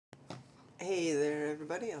Hey there,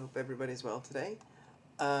 everybody. I hope everybody's well today.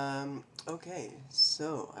 Okay,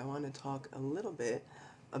 so I want to talk a little bit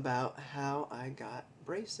about how I got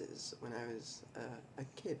braces when I was a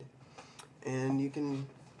kid. And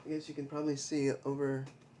I guess you can probably see over,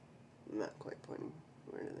 I'm not quite pointing,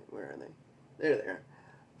 where are they? There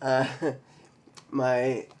they are.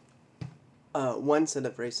 My one set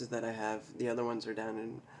of braces that I have, the other ones are down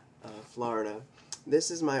in Florida. This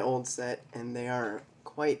is my old set, and they are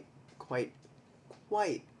quite,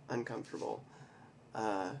 quite uncomfortable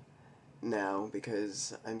now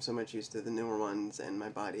because I'm so much used to the newer ones, and my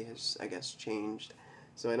body has, I guess, changed.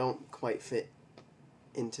 So I don't quite fit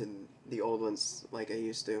into the old ones like I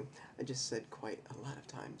used to. I just said quite a lot of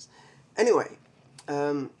times. Anyway,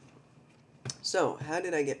 um, so how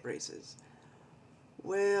did I get braces?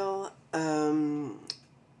 Well,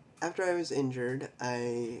 after I was injured,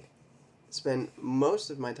 I spent most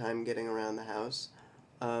of my time getting around the house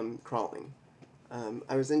crawling.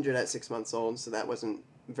 I was injured at 6 months old, so that wasn't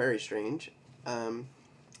very strange.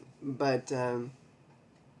 But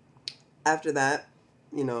after that,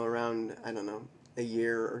 around, I don't know, a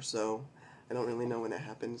year or so, I don't really know when it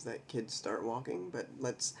happens that kids start walking, but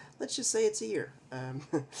let's just say it's a year.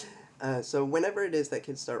 So whenever it is that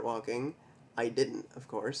kids start walking, I didn't, of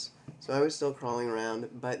course. So I was still crawling around,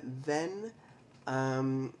 but then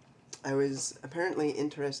I was apparently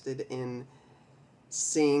interested in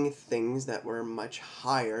seeing things that were much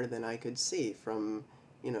higher than I could see from,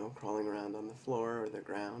 crawling around on the floor or the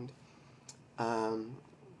ground. Um,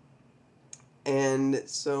 and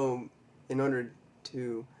so, in order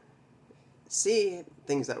to see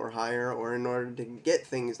things that were higher, or in order to get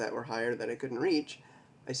things that were higher that I couldn't reach,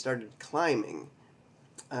 I started climbing.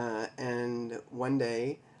 And one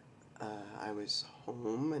day, I was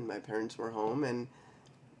home, and my parents were home, and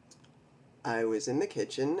I was in the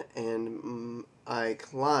kitchen, and I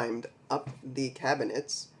climbed up the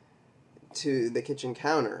cabinets to the kitchen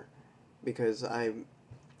counter because I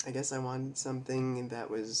guess I wanted something that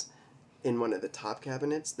was in one of the top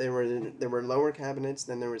cabinets. There were lower cabinets,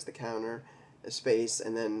 then there was the counter, a space,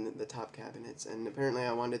 and then the top cabinets. And apparently,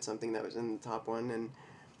 I wanted something that was in the top one, and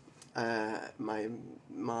my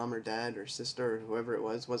mom or dad or sister or whoever it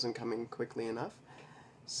was wasn't coming quickly enough.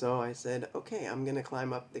 So I said, okay, I'm gonna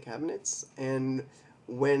climb up the cabinets. And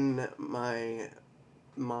when my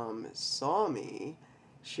mom saw me,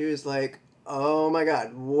 she was like, "Oh my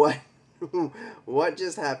God, what, what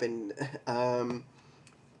just happened?" Because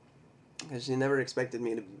she never expected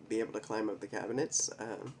me to be able to climb up the cabinets.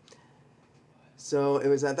 So it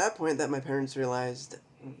was at that point that my parents realized,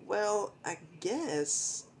 well, I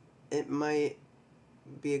guess it might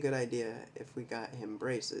be a good idea if we got him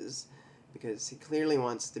braces, because he clearly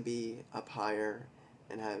wants to be up higher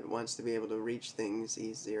and wants to be able to reach things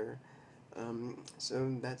easier.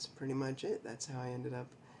 So that's pretty much it. That's how I ended up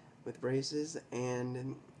with braces,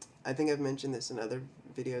 and I think I've mentioned this in other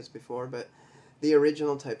videos before, but the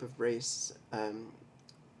original type of brace,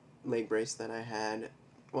 leg brace that I had,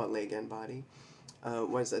 well, leg and body,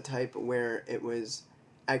 was a type where it was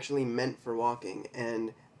actually meant for walking,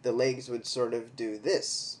 and the legs would sort of do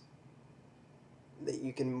this. That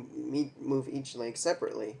you can move each leg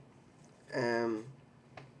separately. And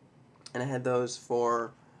I had those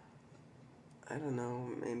for, I don't know,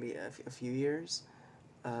 maybe a few years.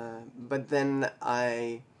 But then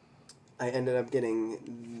I ended up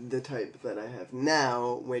getting the type that I have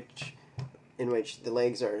now, in which the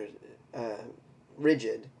legs are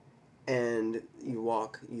rigid, and you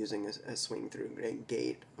walk using a swing through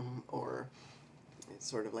gait, or it's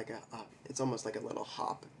sort of like it's almost like a little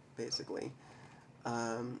hop, basically.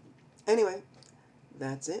 Um, anyway,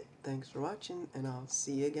 that's it. Thanks for watching, and I'll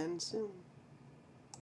see you again soon.